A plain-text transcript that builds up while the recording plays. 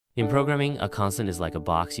In programming, a constant is like a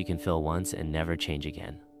box you can fill once and never change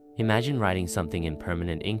again. Imagine writing something in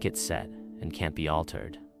permanent ink it's set and can't be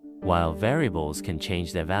altered. While variables can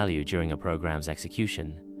change their value during a program's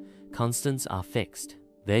execution, constants are fixed.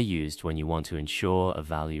 They're used when you want to ensure a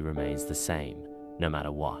value remains the same, no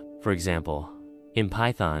matter what. For example, in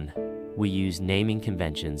Python, we use naming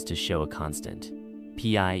conventions to show a constant,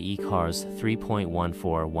 pi equals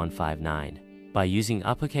 3.14159. By using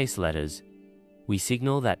uppercase letters, we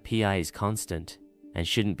signal that pi is constant and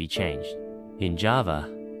shouldn't be changed. In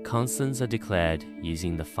Java, constants are declared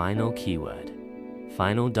using the final keyword.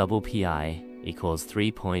 Final double pi equals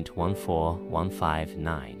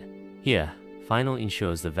 3.14159. Here, final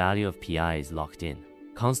ensures the value of pi is locked in.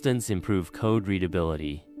 Constants improve code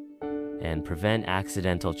readability and prevent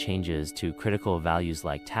accidental changes to critical values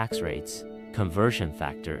like tax rates, conversion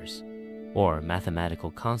factors, or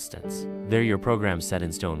mathematical constants. They're your program's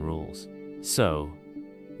set-in-stone rules. So,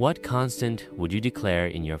 what constant would you declare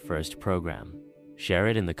in your first program? Share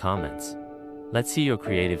it in the comments. Let's see your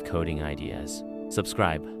creative coding ideas.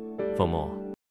 Subscribe for more.